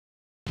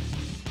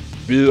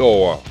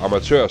Hvidovre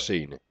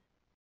Amatørscene.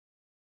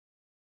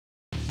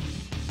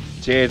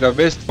 Teater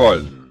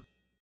Vestfolden.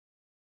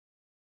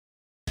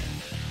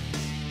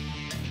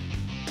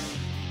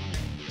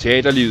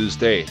 Teaterlivets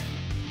dag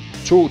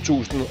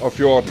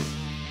 2014.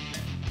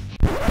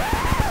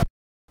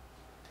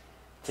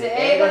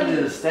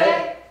 Teaterlivets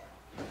dag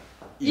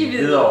i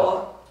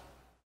Hvidovre.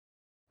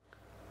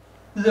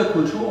 Hvidovre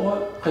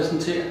Kulturråd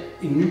præsenterer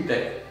en ny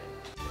dag.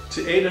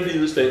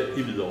 Teaterlivets dag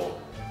i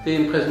Hvidovre. Det er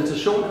en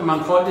præsentation af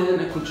mangfoldigheden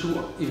af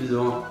kultur i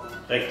Hvidovre.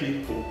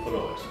 Rigtig god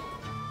fornøjelse.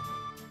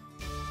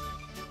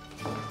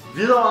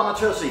 Hvidovre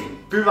Amatørscene,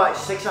 Byvej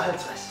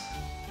 56.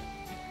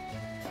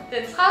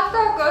 Den 30.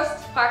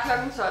 august fra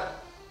kl. 12.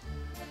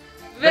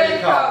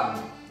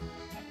 Velkommen!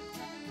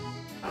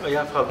 Og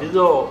jeg er fra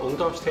Hvidovre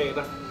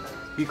Ungdomsteater.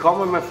 Vi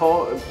kommer med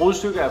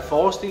brudstykker af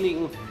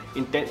forestillingen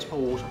En dans på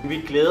roser.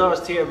 Vi glæder os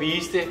til at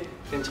vise det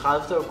den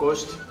 30.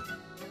 august.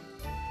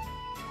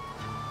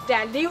 Der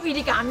er liv i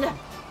de gamle.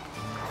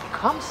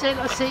 Kom selv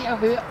og se og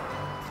hør.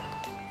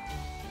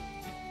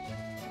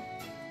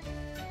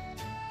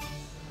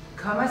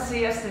 Kom og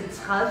se os den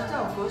 30.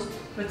 august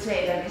på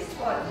Teater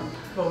Vestfolden,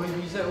 hvor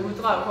vi viser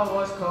uddrag fra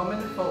vores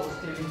kommende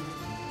forestilling,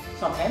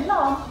 som handler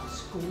om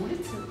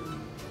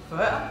skoletiden,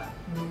 før,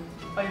 nu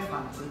og i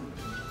fremtiden.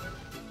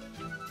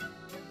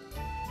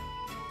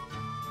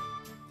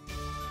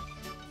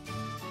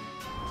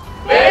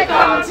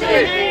 Velkommen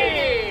til!